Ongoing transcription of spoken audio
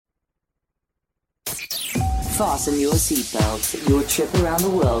Fasten your seatbelts. Your trip around the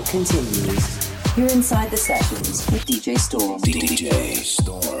world continues. You're inside the sessions with DJ Storm. DJ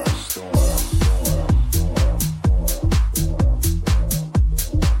Storm.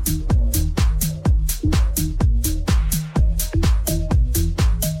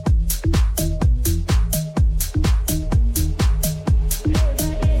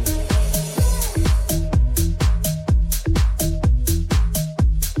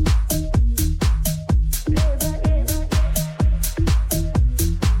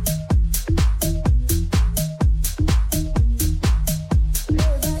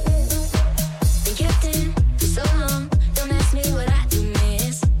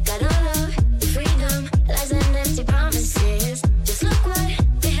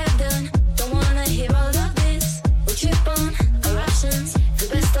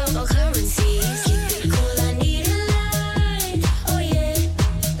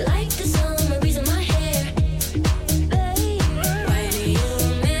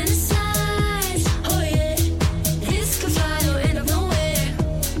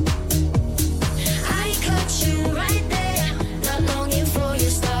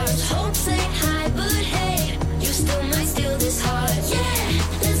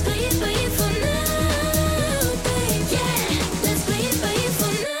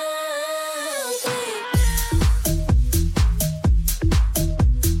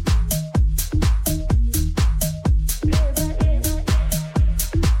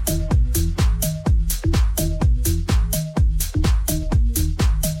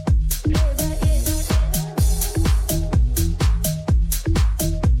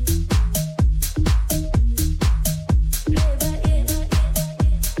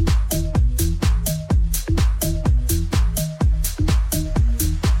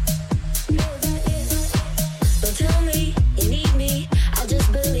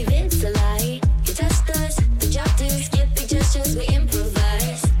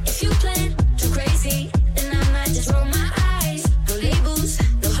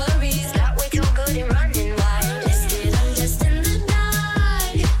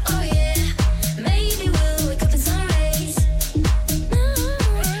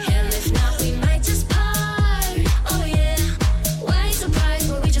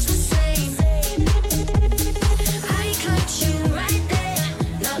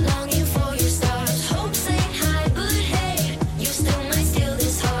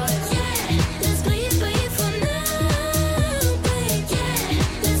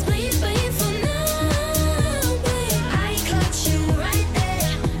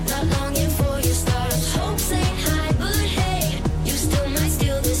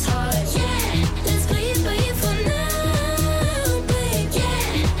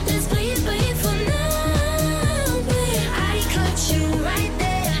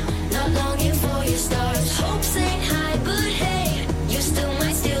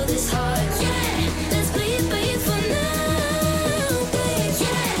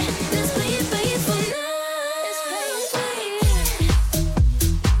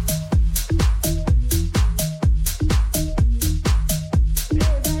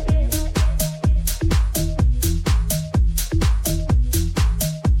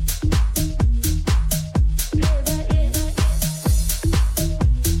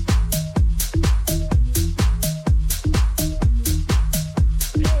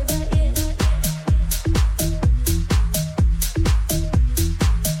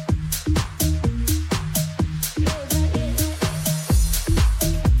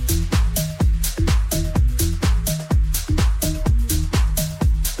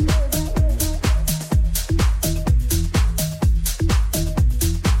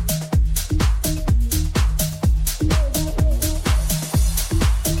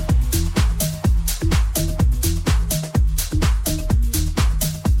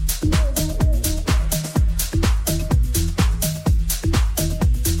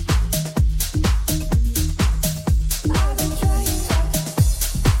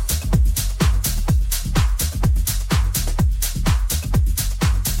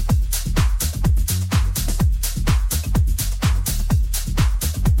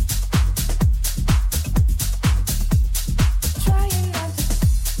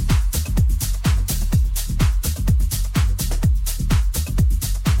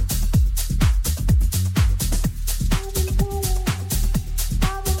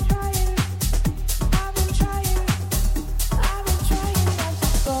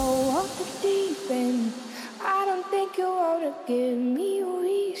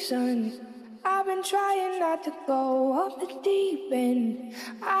 not to go off the deep end.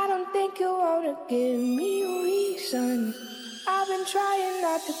 I don't think you wanna give me a reason. I've been trying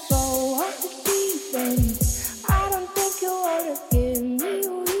not to go off the deep end. deep end. I don't think you wanna give me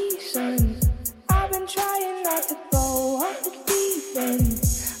a reason. I've been trying not to go off the deep end.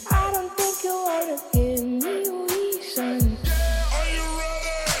 I don't think you wanna give me a reason.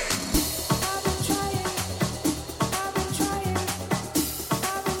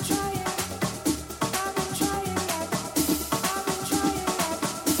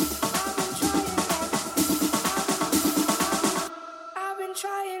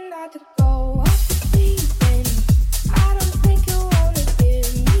 Trying not to go off the deep end. I don't think you wanna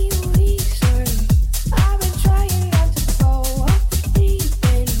give me a reason. I've been trying not to go off the deep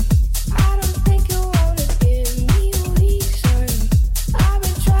end. I don't think you wanna give me a reason. I've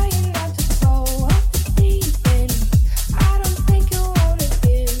been trying not to go off the deep end. I don't think you wanna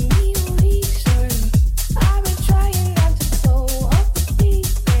give me a reason. I've been trying not to go off the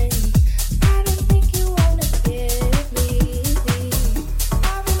deep end. I don't think you wanna give me.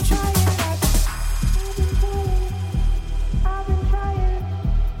 I've been trying.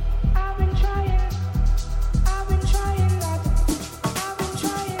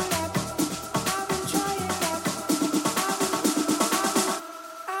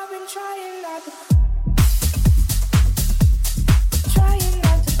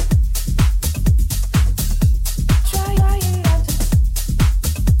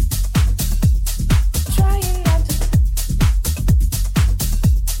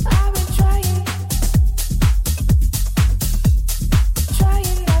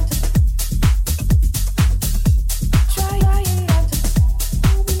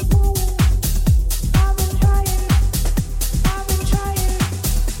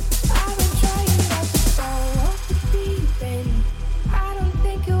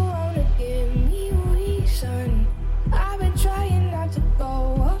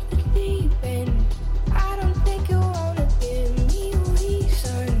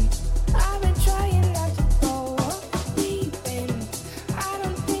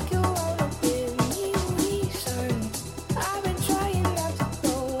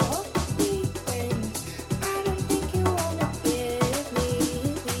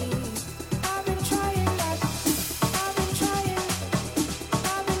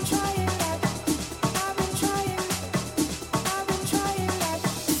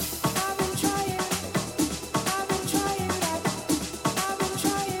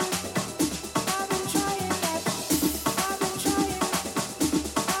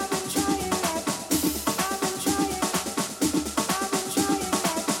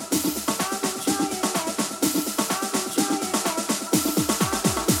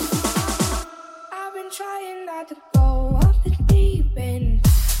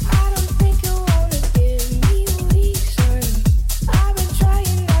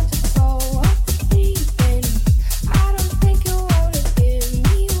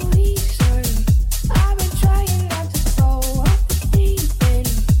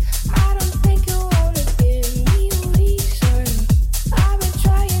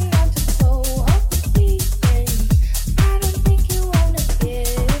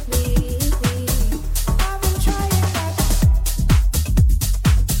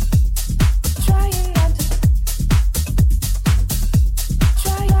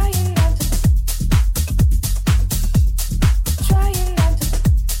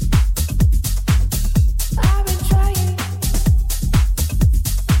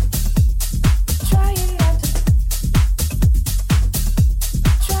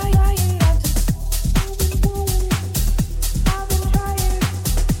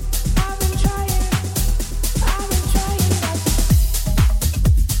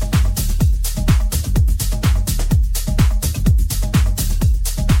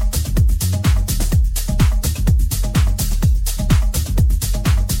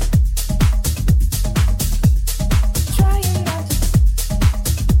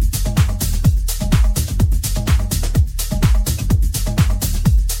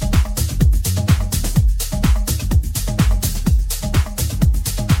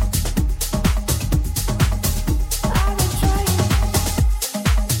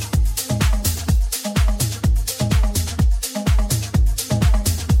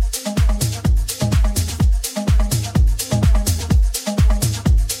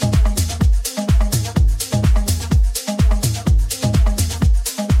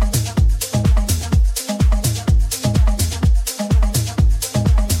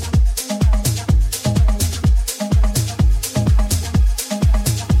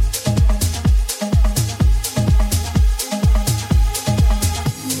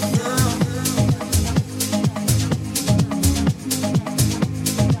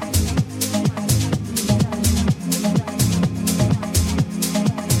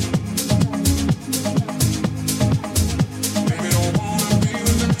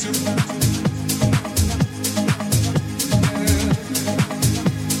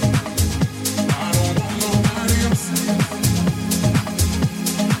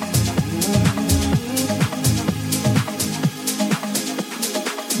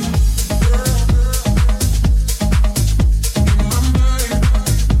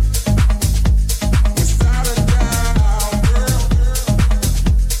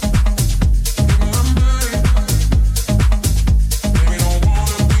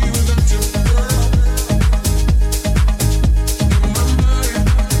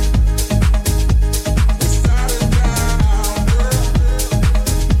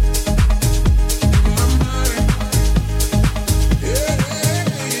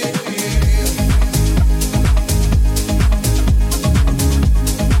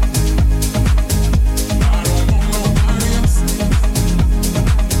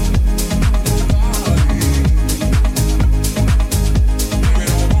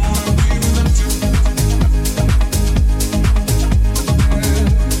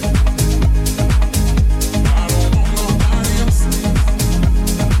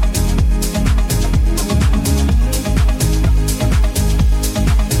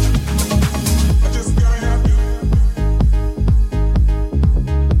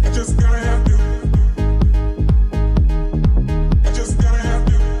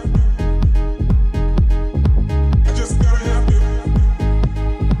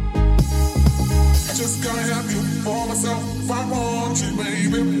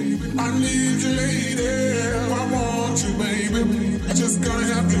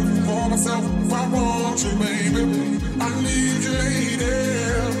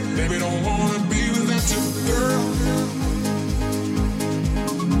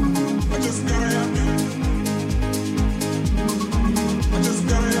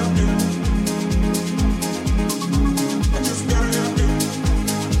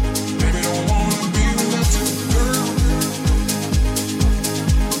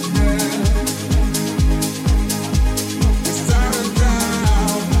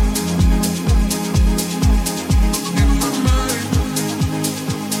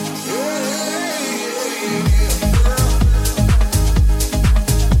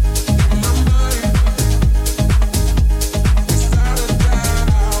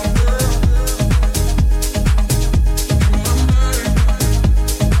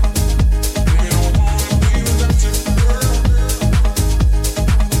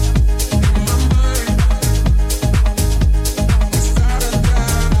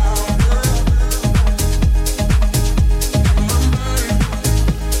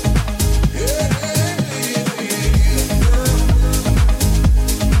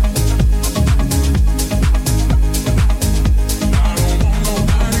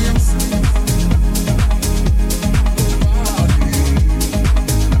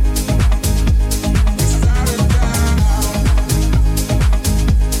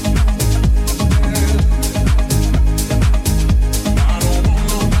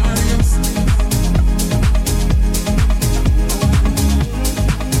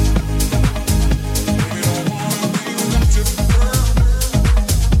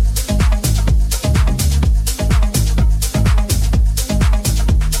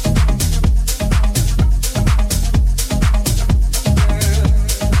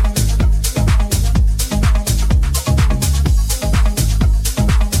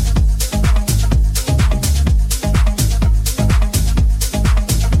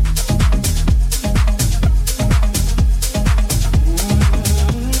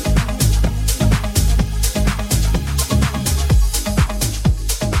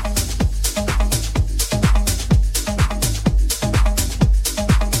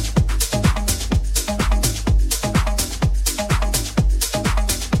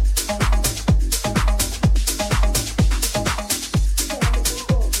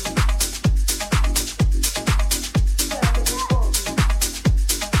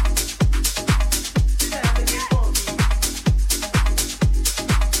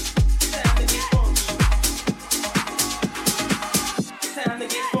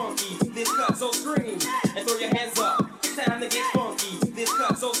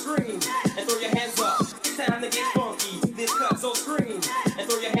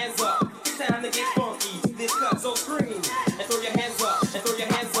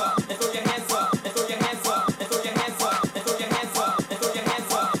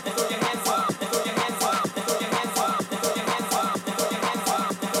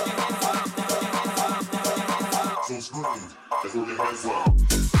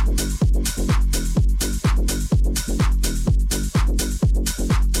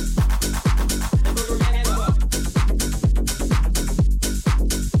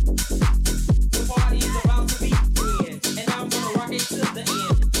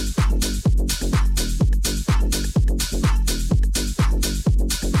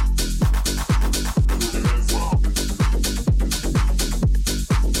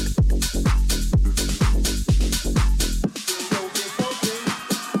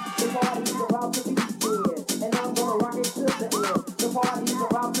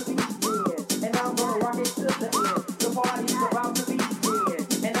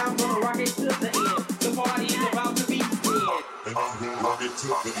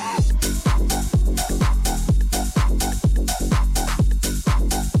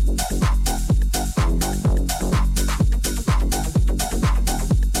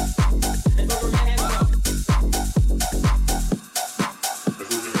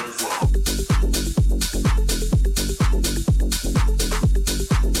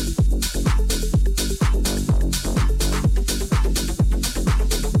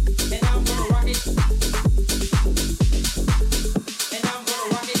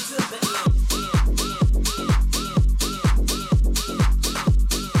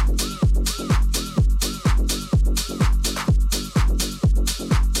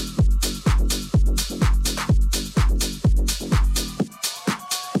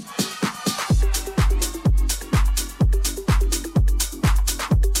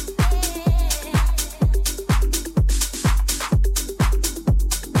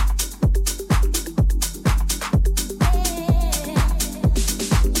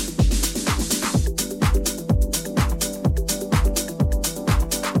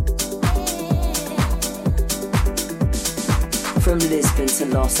 From Lisbon to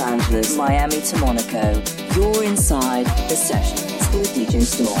Los Angeles, Miami to Monaco, you're inside the sessions with DJ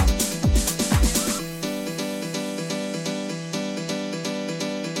Storm.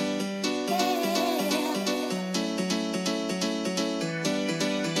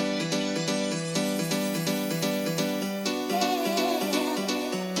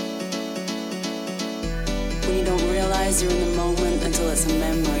 When you don't realize you're in the moment until it's a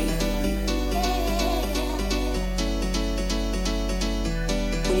memory.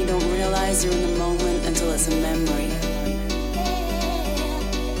 When you don't realize you're in the moment until it's a memory.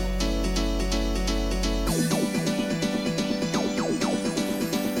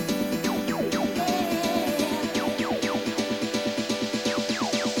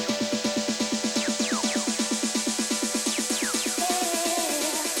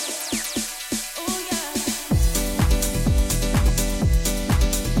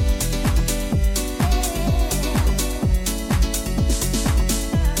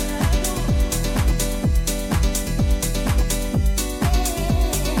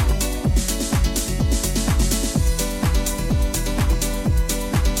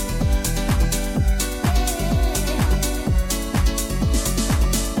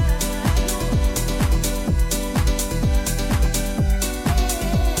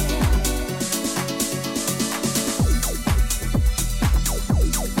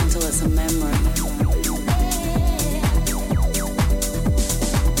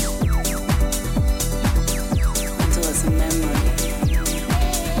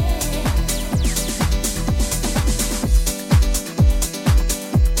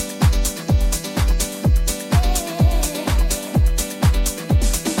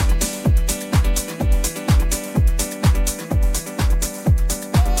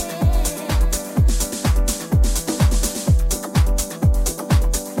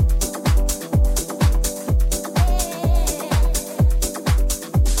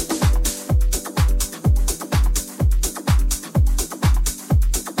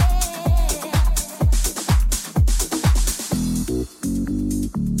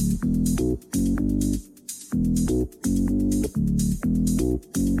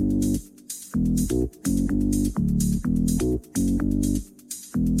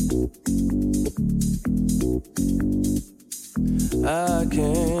 I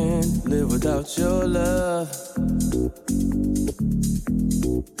can't live without your love.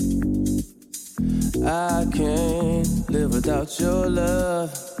 I can't live without your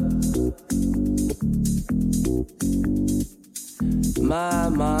love. My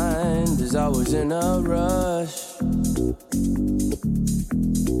mind is always in a rush.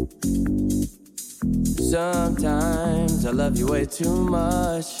 Sometimes I love you way too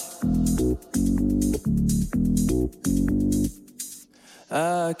much.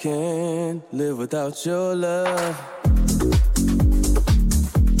 I can't live without your love.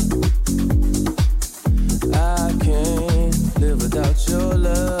 I can't live without your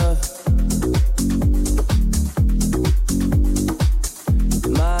love.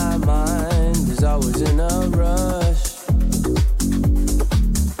 My mind is always in a rush.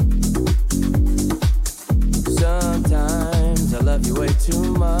 Sometimes I love you way too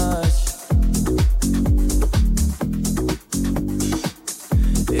much.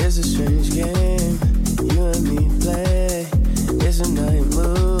 It's a strange game you and me play. It's a night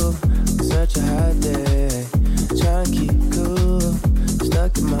move, such a hot day. Try and keep cool,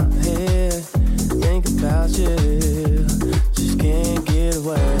 stuck in my head. Think about you, just can't get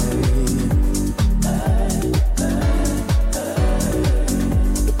away.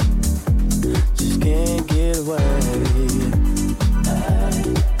 Just can't get away.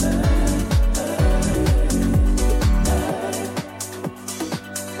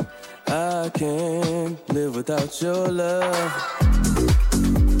 I can't live without your love.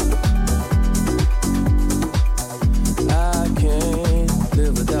 I can't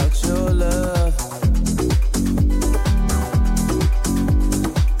live without your love.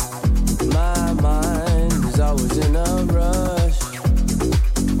 My mind is always in a rush.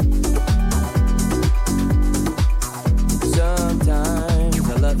 Sometimes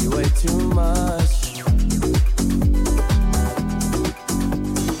I love you way too much.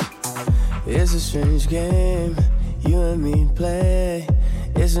 It's a strange game you and me play.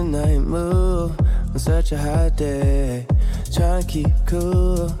 It's a night move on such a hot day. Try and keep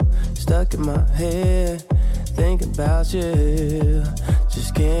cool, stuck in my head. Think about you,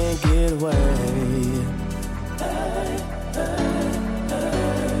 just can't get away.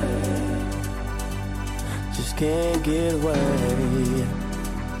 Just can't get away.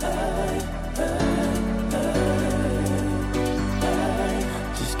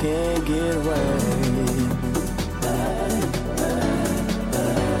 Just can't get away.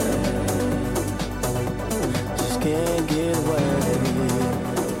 can't get away.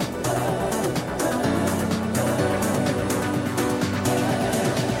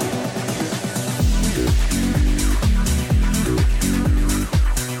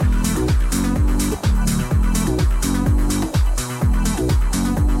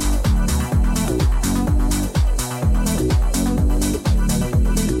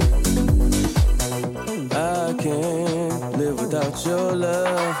 Without your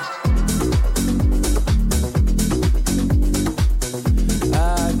love,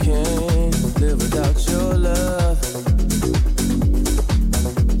 I can't live without your love.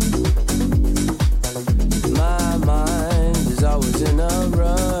 My mind is always in a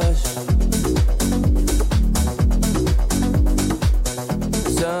rush.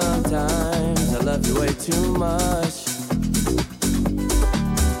 Sometimes I love you way too much.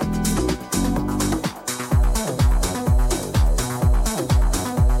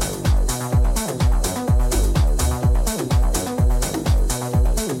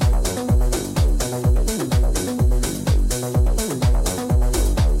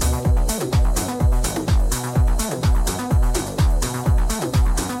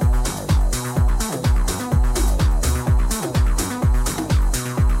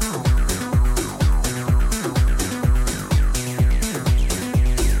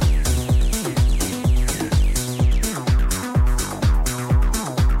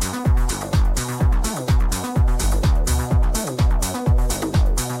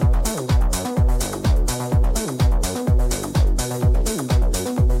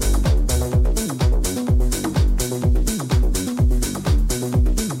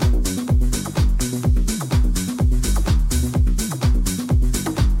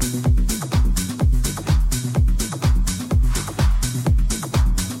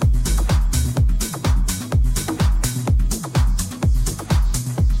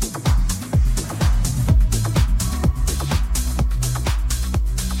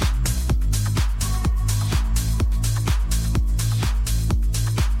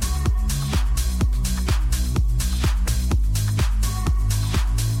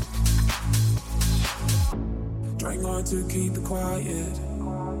 To keep it quiet,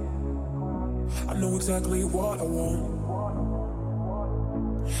 I know exactly what I want.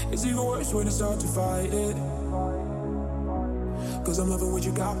 It's even worse when I start to fight it, 'cause I'm loving what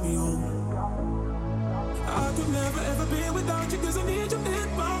you got me on. I could never ever be without you, 'cause I need you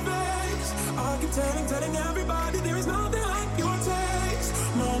in my face. I keep telling everybody there is nothing like your taste.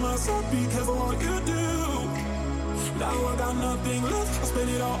 Mama said be careful what you do. Now I got nothing left, I spend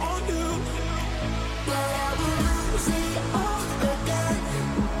it all on you. But I will lose it all again,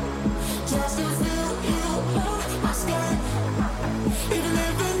 just to feel you on my skin. Even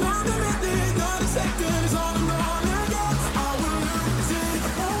if another minute, not a second is all I'm gonna get. I will lose it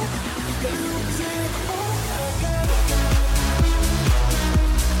all again. Lose it all again.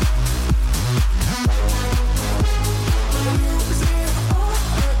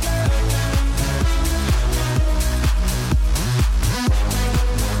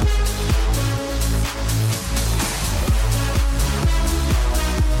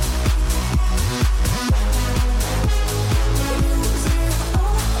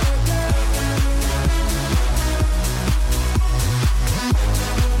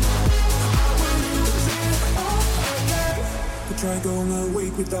 Try going a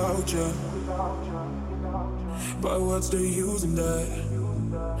week without you, but what's the use in that?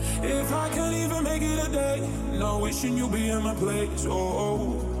 If I can't even make it a day, no wishing you'll be in my place.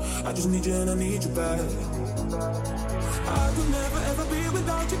 Oh, I just need you and I need you back. I could never ever be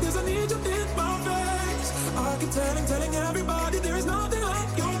without you, 'cause I need you in my face. I keep telling everybody there is nothing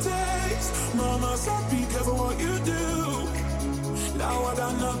like your taste. Mama said be careful what you do. Now I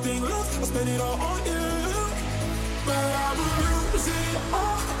got nothing left, I spend it all on you. But I will lose it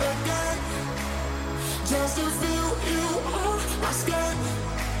all again, just to feel you on my skin.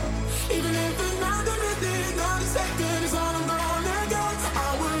 Even if another minute, not a second is all I'm gonna get. I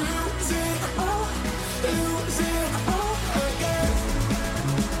will lose it all again.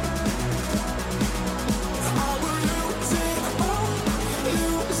 I will lose it all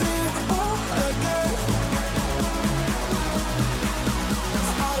again.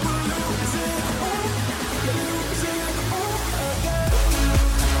 I will lose it all again.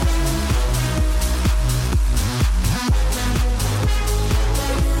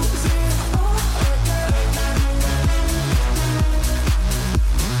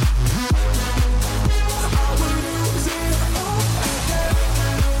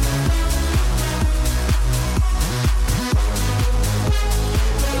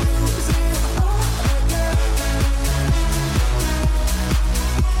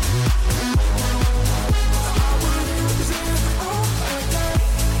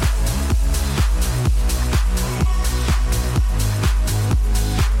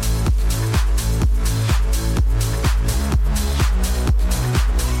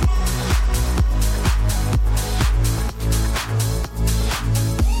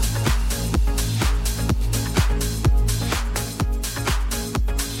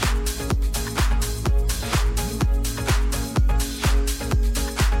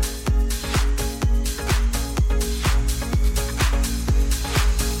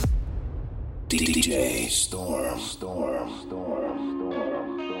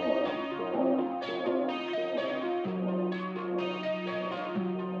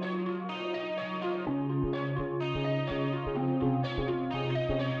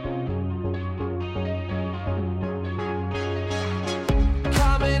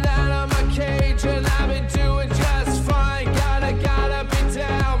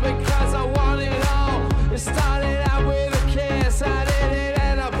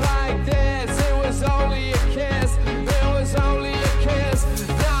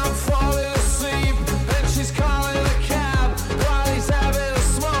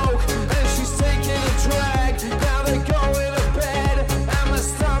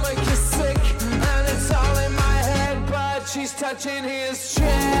 his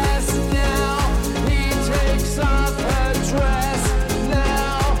chest now. He takes off her dress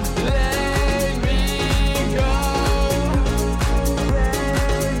now. Let me go.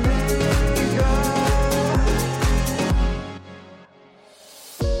 Let me go.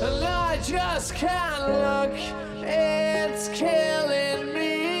 And I just can't look. It's killing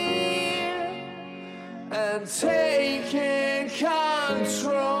me. And taking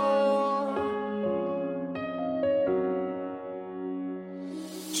control.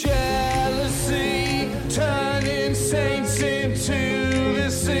 Jealousy, turning saints into the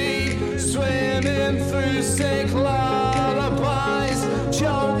sea, swimming through sick lullabies,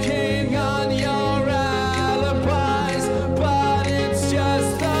 choking on your alibis, but it's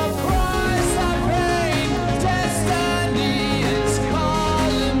just the price I paid. Destiny is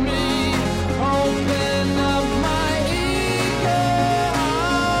calling me. Open up my eager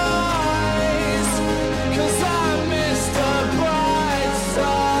eyes, 'cause I missed the bright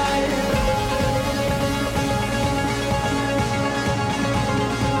side.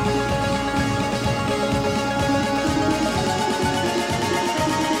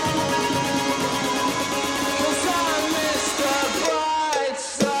 'Cause I missed the bright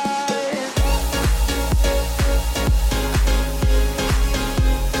side.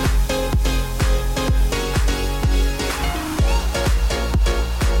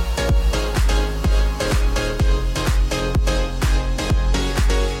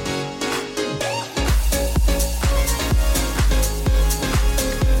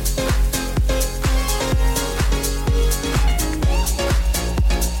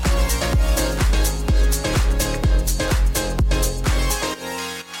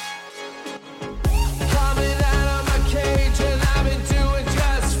 Coming out of my cage and I've been doing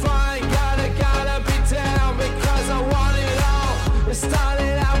just fine. Gotta be down because I want it all. It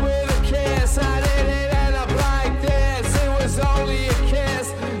started out with a kiss. How did it end up like this? It was only a kiss.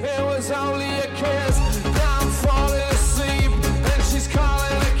 It was only a kiss. Now I'm falling asleep and she's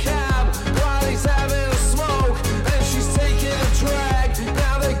calling a cab while he's having a smoke and she's taking a drag.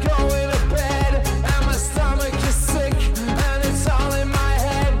 Now they're going to bed and my stomach is sick and it's all in my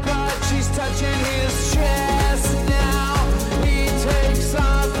head, but she's touching his chest now. He takes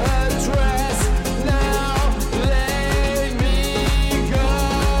off her dress now. Let me go.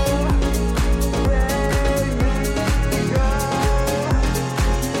 Let me go.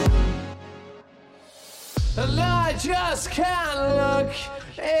 And I just can't look.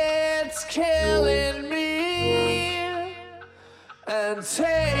 It's killing me. And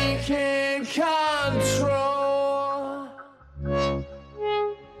taking control.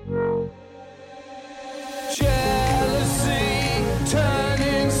 Jealousy,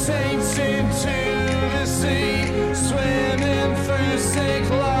 turning saints into the sea, swimming through sick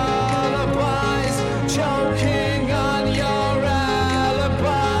lullabies, choking on your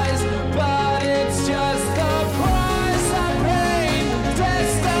alibis, but it's just the price I paid.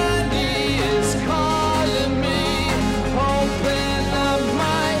 Destiny is calling me. Open up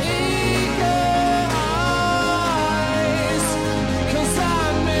my eager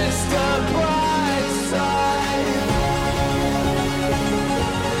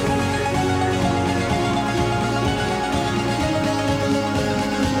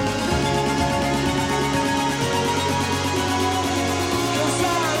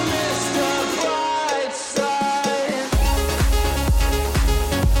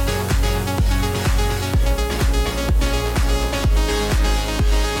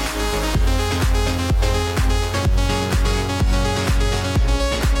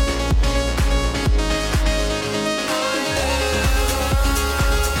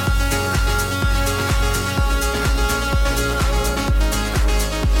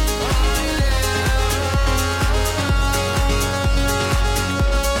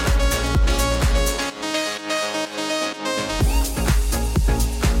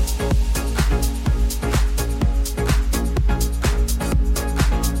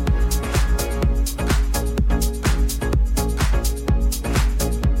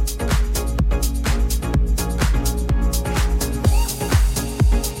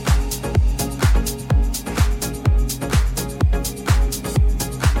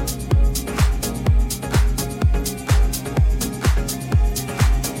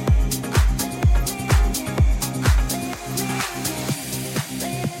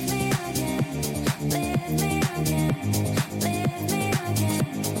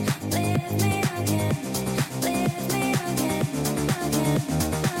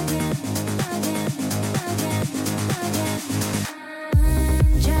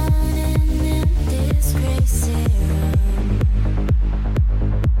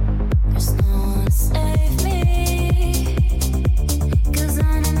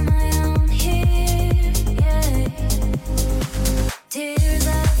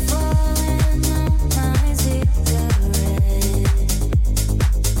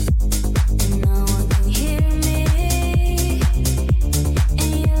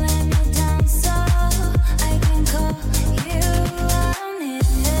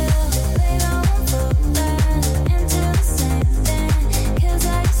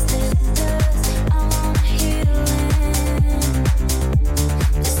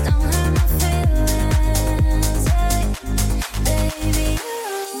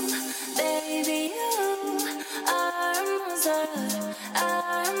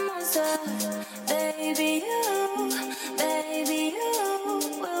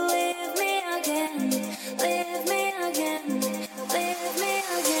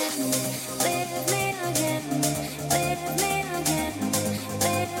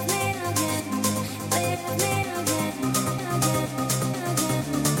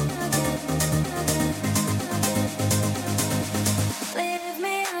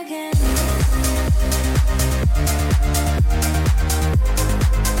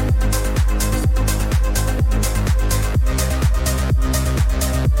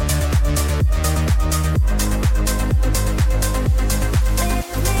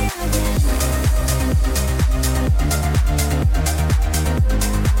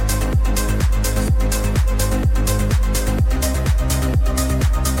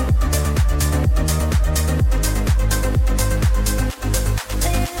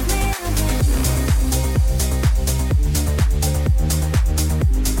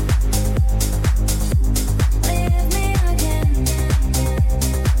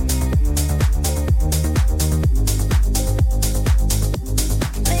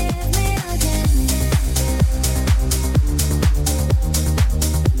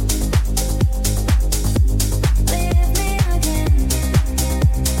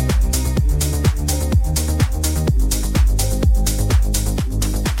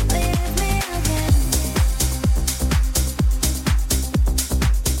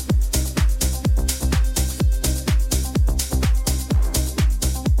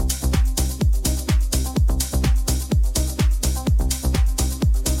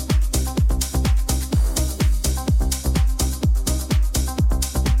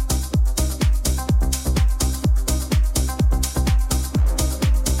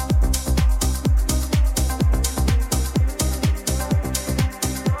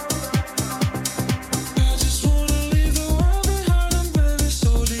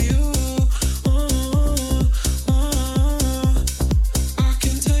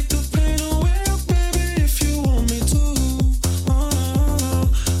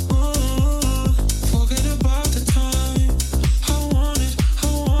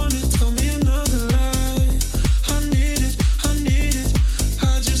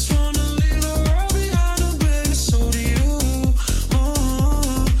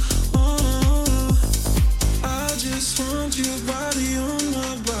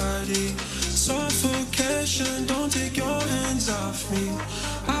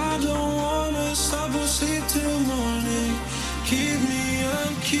I don't wanna stop or sleep till morning. Keep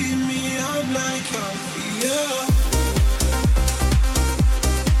me up like coffee, yeah.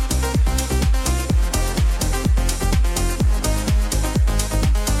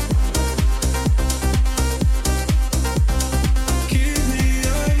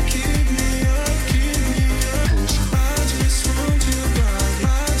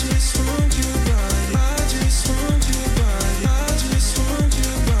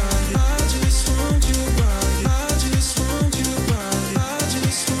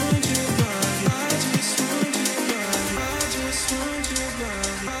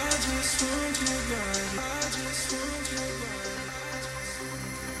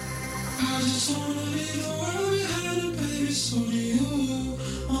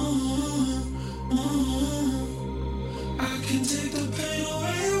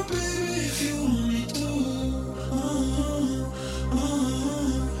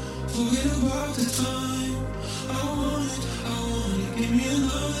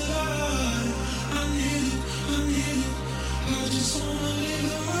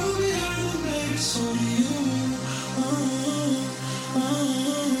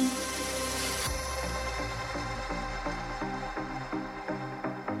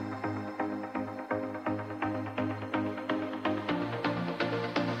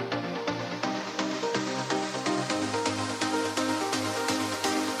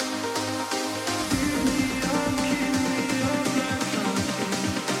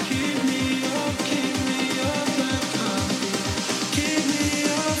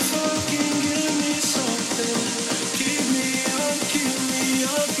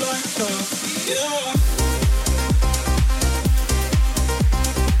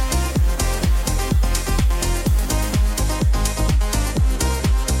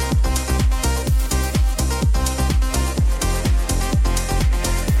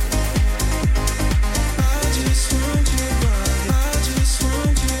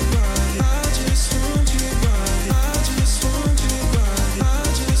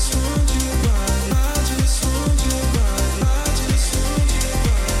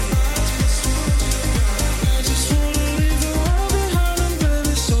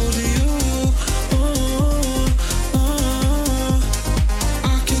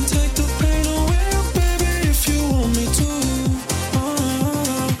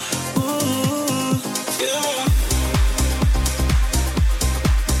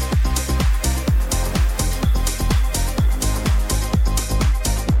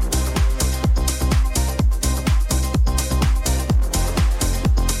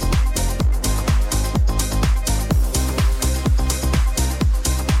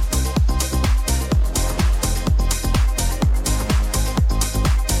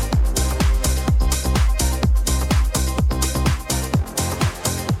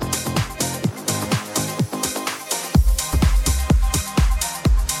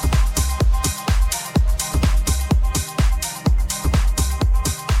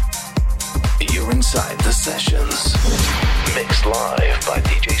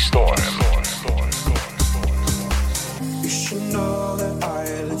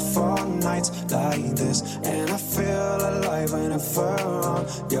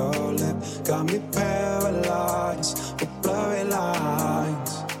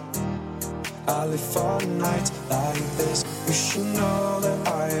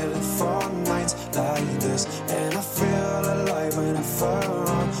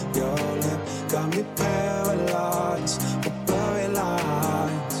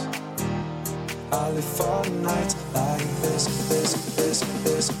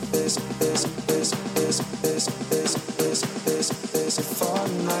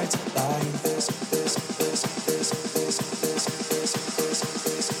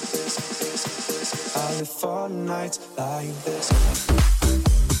 Like this.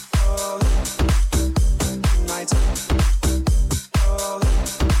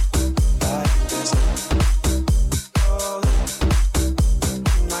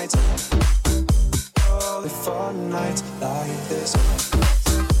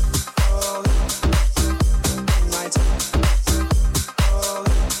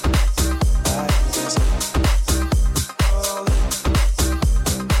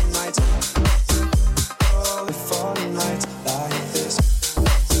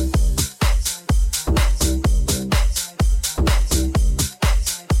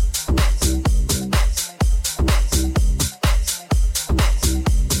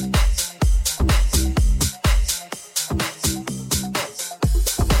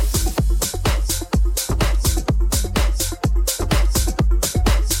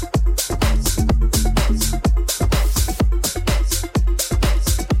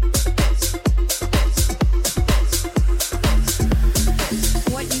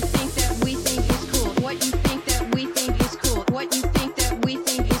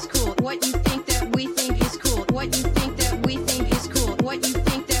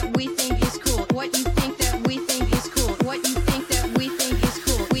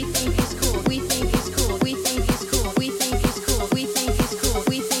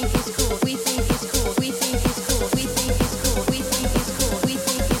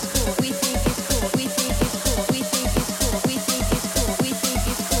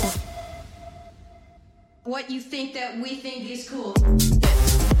 you think that we think is cool.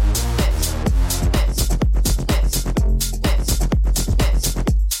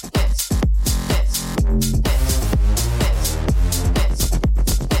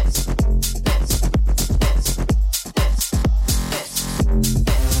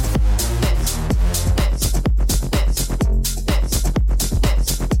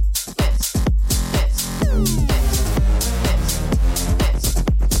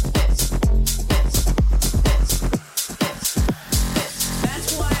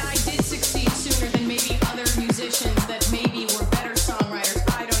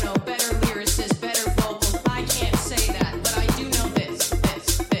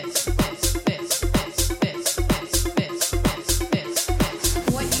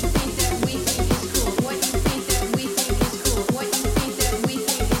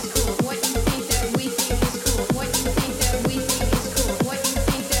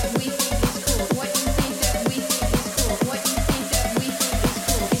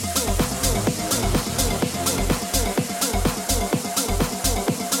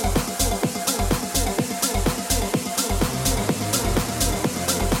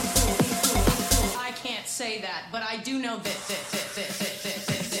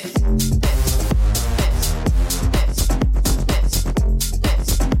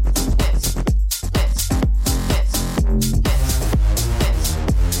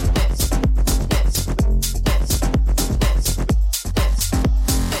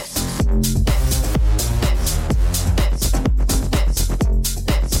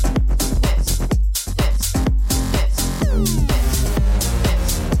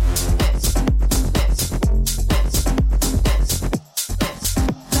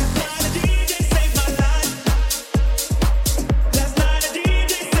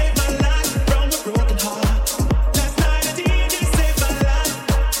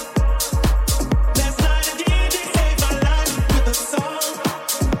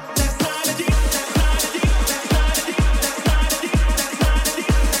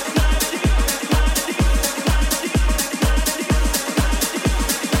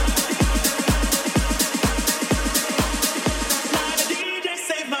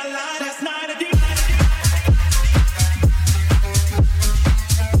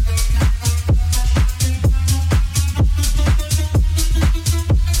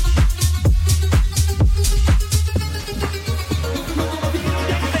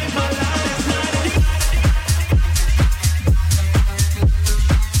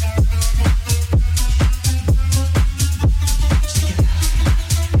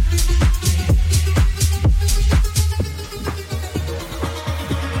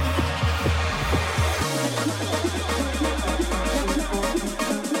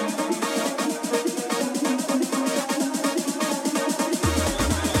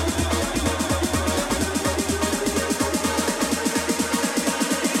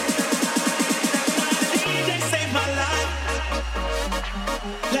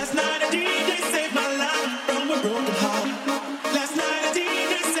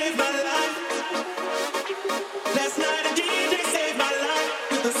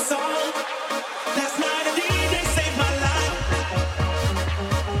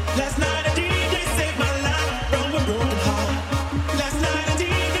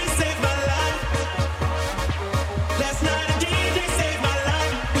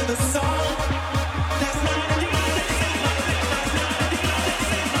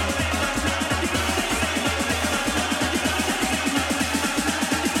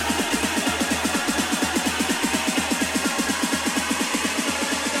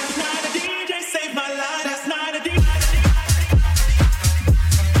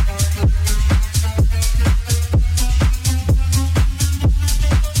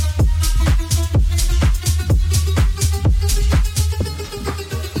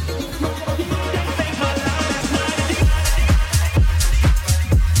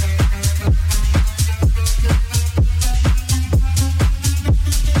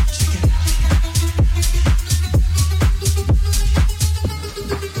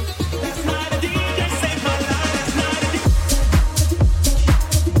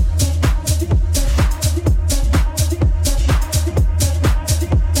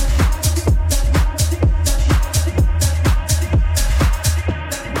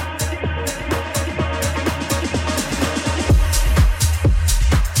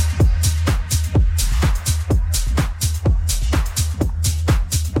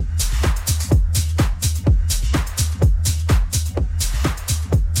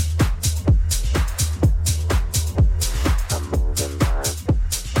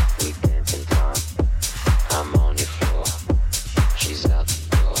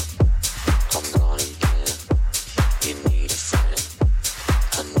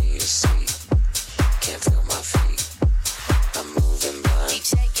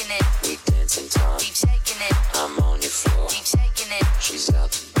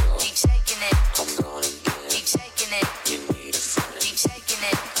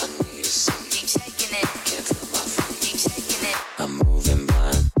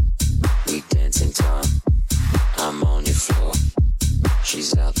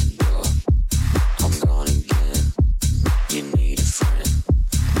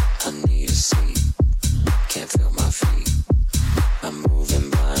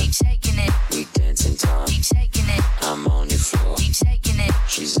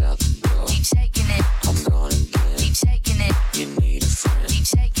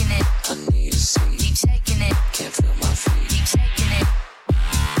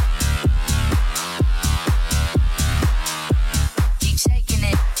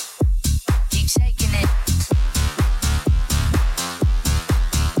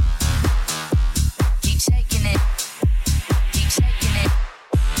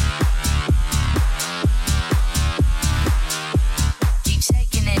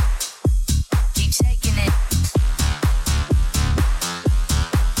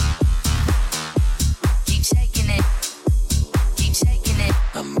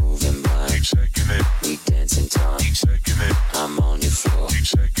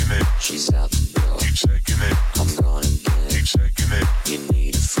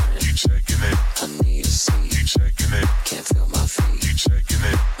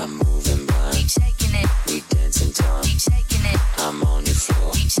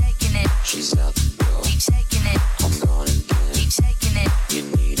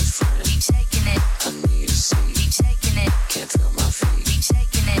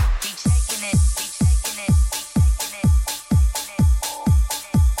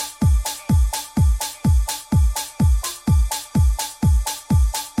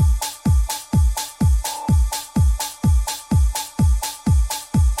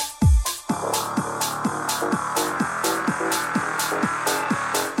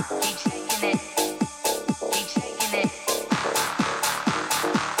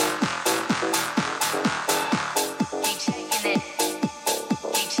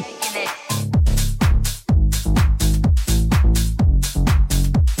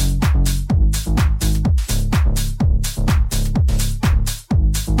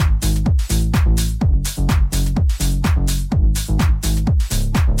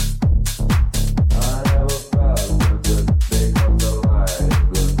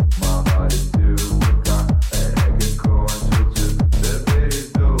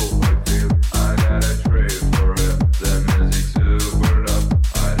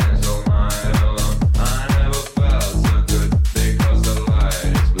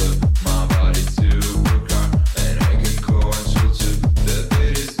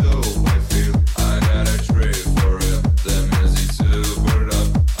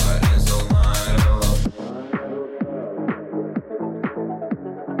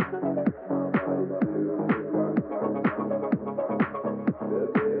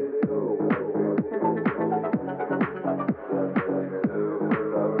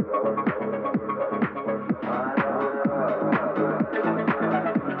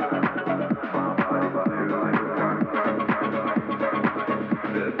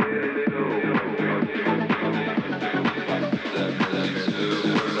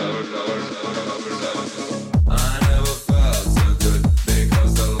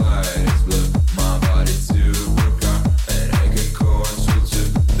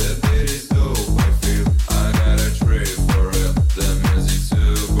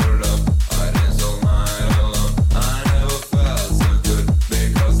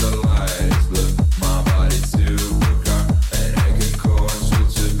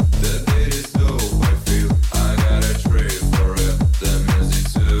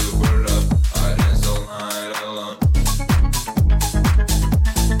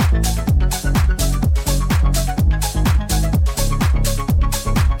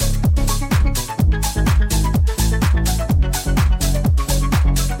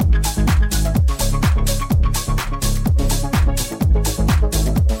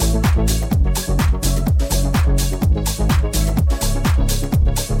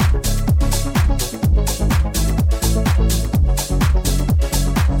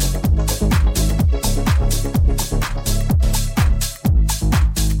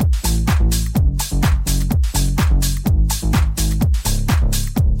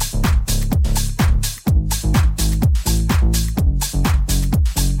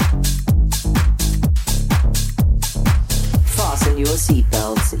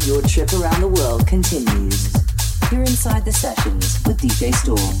 seatbelts. Your trip around the world continues. You're inside the sessions with DJ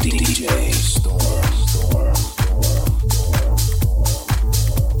Storm. DJ Storm.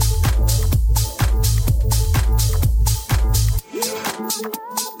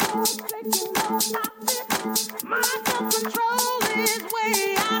 My self-control is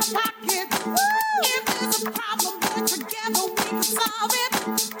way out of pocket. If there's a problem, but together we can solve it.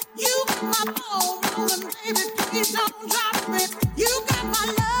 You got my ball rolling, baby, please don't drop it. You got my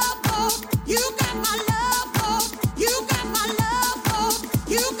love boat. You got my love boat. You got my love boat.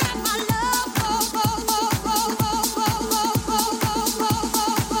 You got my love boat.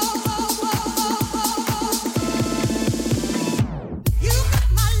 You got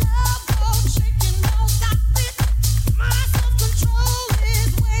my love boat, shaking, don't stop it. My self-control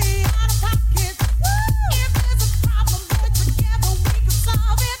is way out of pocket. If there's a problem, boy, together we can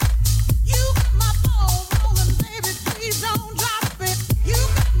solve it. You got my ball rolling,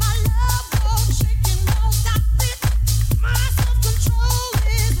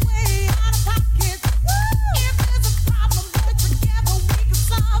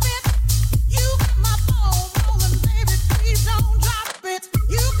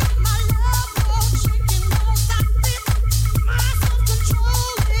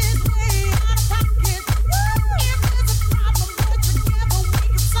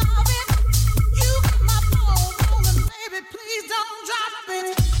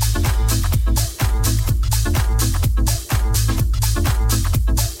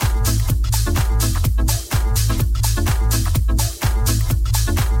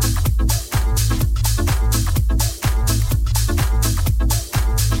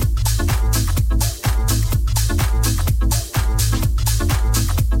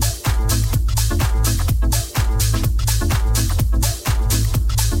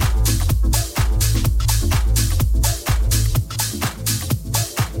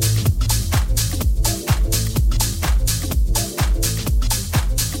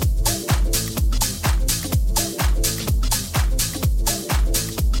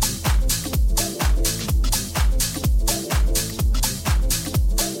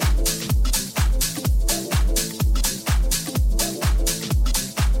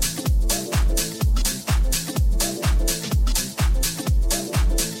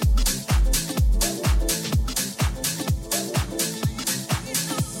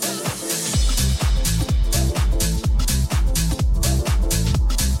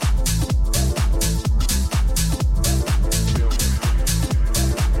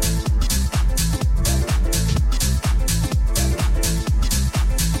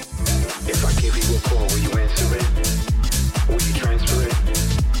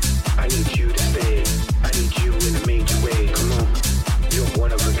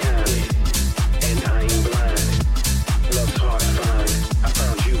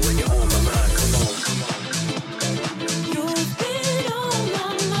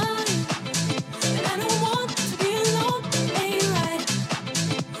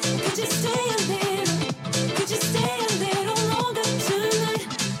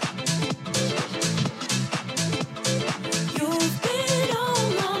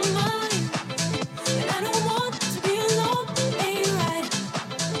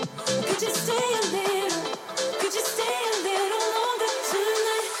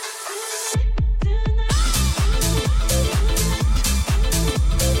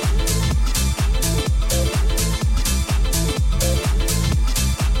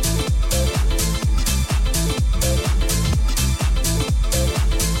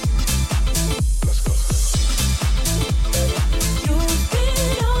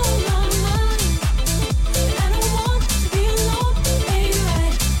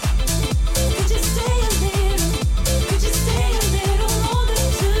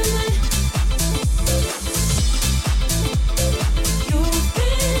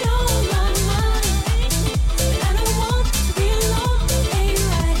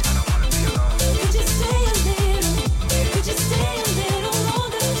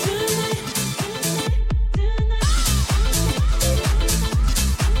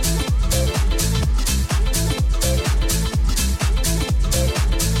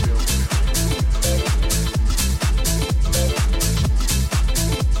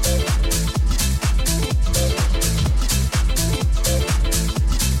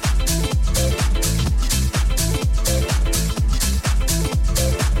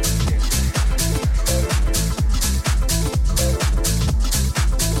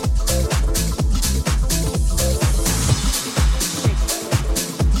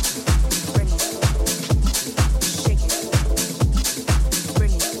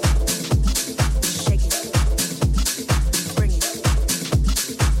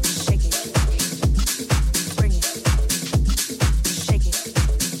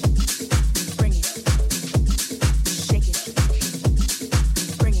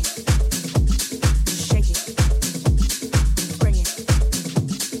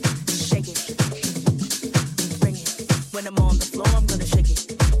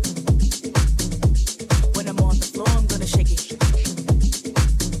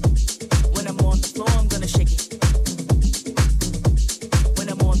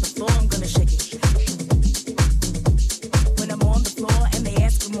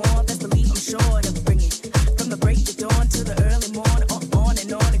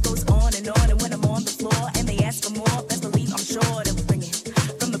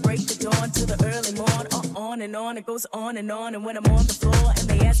 and on, it goes on and on. And when I'm on the floor and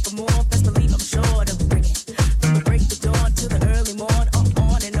they ask for more, best believe I'm sure to bring it. From the break of dawn to the early morn,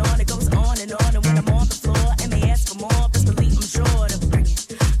 on and on, it goes on and on. And when I'm on the floor and they ask for more, best believe I'm sure to bring it.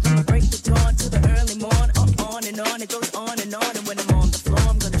 From the break of dawn to the early morn, on and on, it goes on and on. And when I'm on the floor,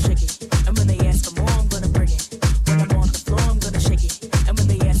 I'm gonna shake it. And when they ask for more, I'm gonna bring it. When I'm on the floor, I'm gonna shake it. And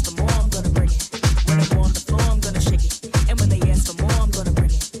when they ask for more, I'm gonna bring it. When I'm on the floor, I'm gonna shake it. And when they ask for more, I'm gonna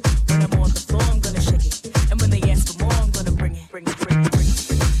bring it. When I'm on the floor, I'm gonna shake it. And when they ask for more, I'm gonna bring it. Bring it, bring it, bring it,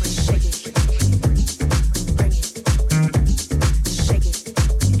 bring it, shake it. Bring it. Shake it.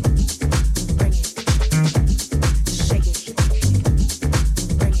 Bring it. Shake it.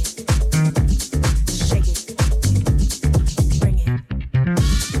 Bring it. Shake it. Bring it.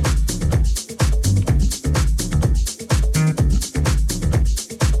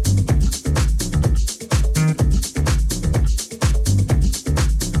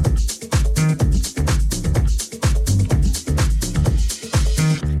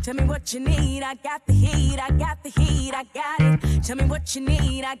 Tell me what you need, I got the heat, I got the heat, I got it. Tell me what you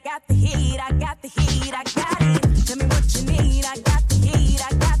need, I got the heat, I got the heat, I got it. Tell me what you need, I got the heat, I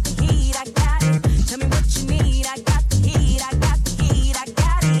got the heat, I got it. Tell me what you need, I got the heat, I got the heat, I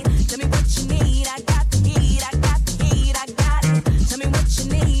got it. Tell me what you need, I got the heat, I got the heat, I got it. Tell me what you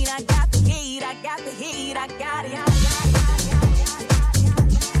need, I got the heat, I got the heat, I got it.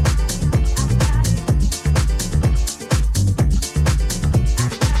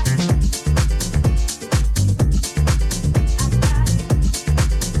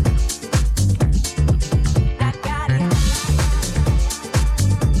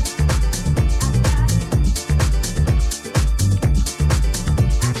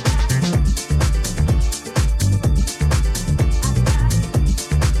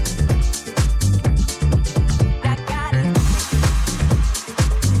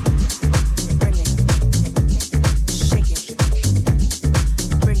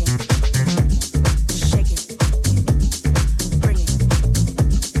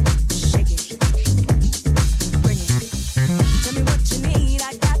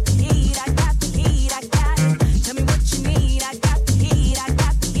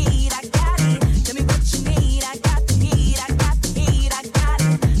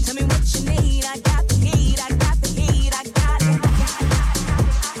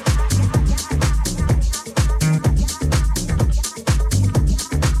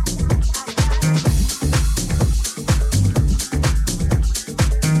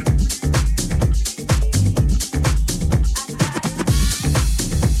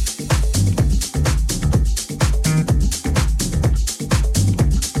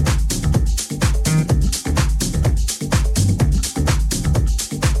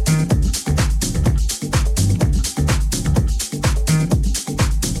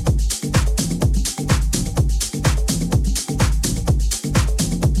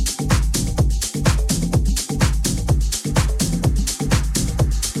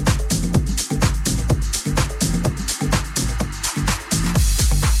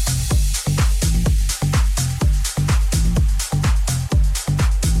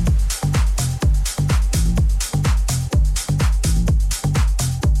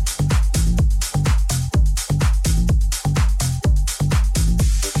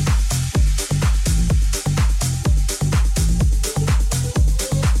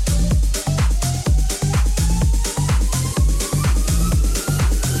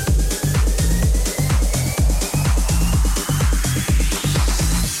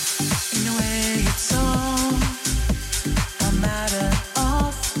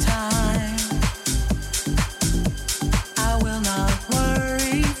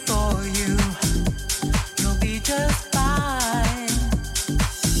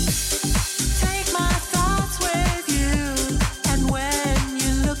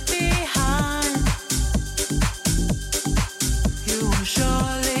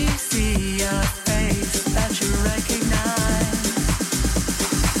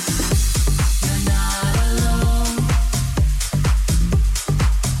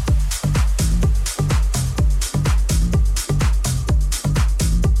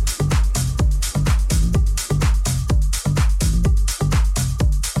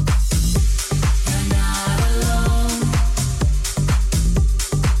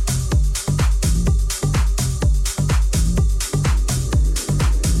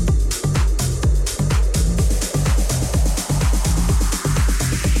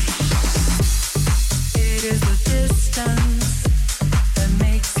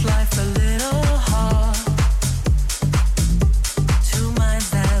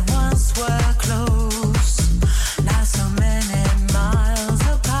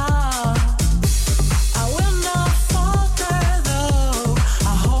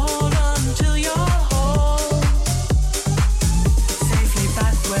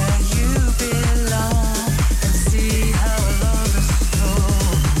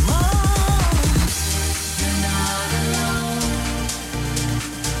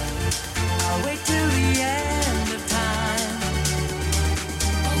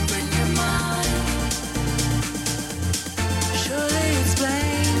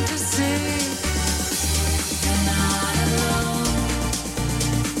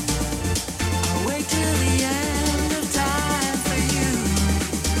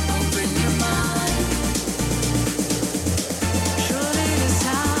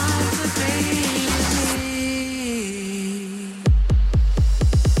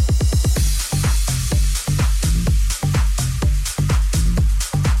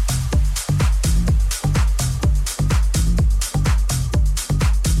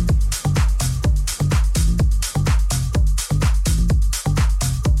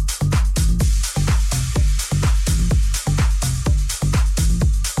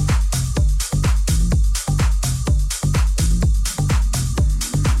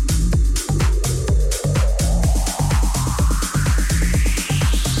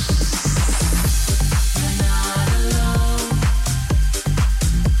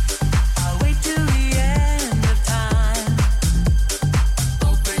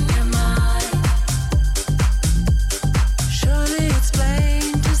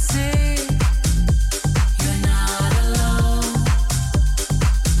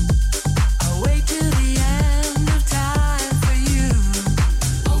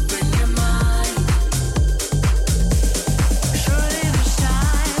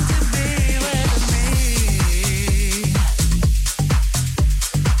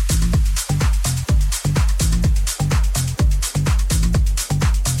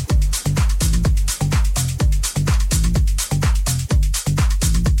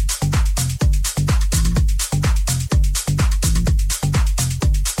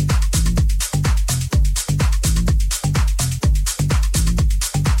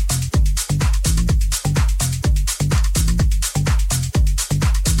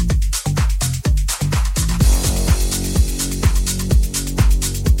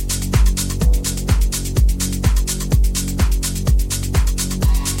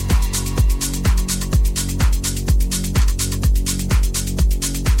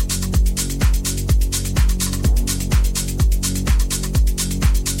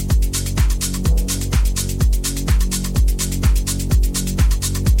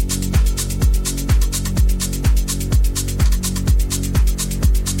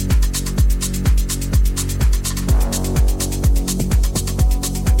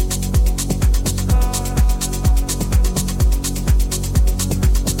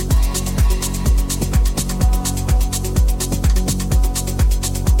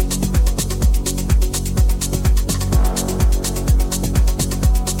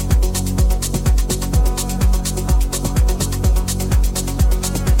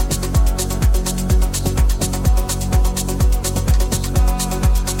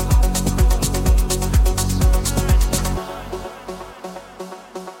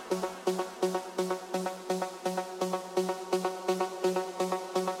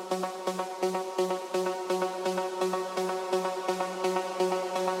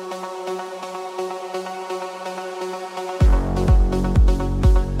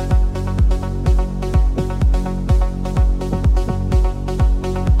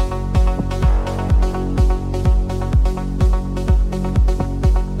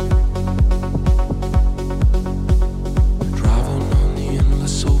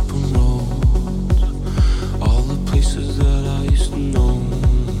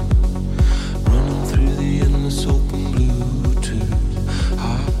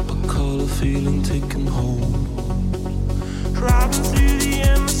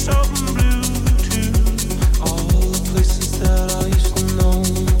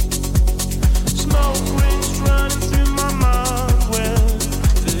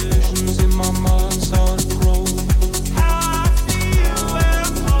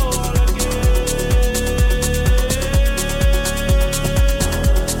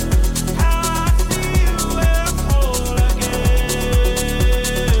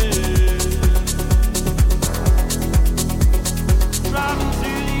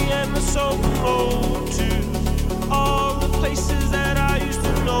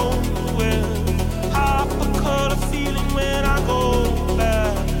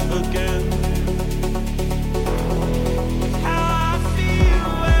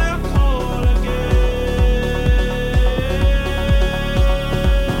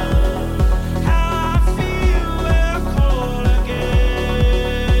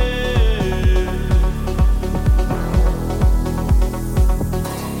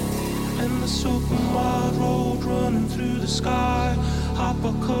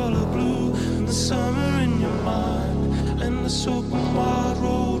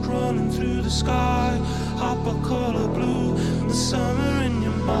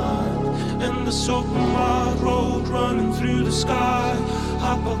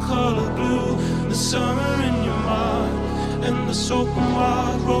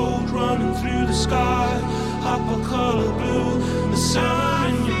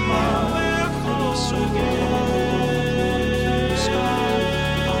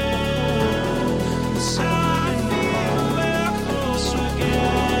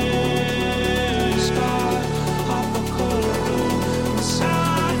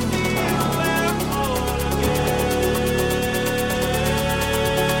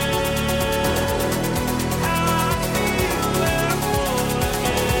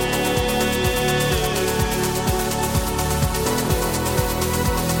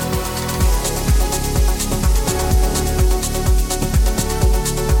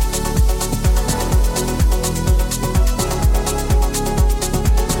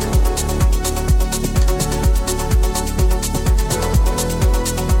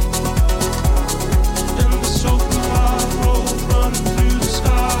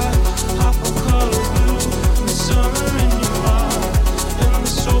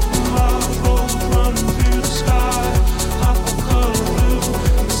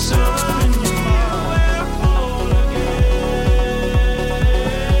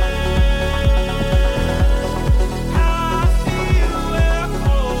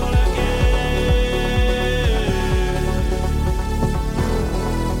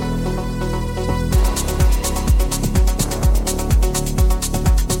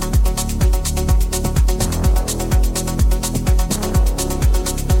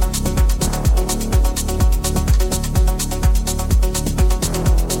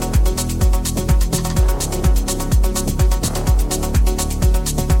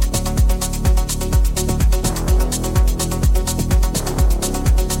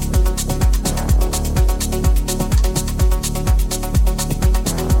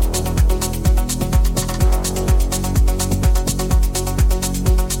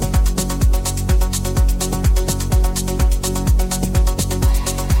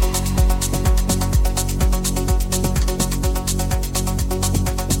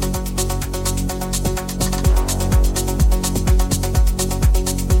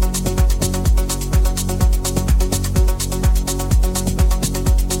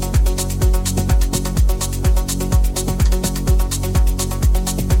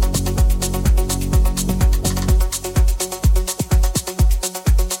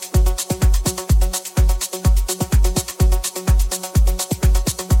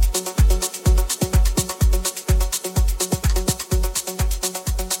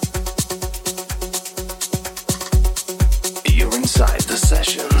 Inside the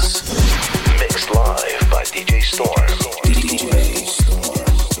sessions.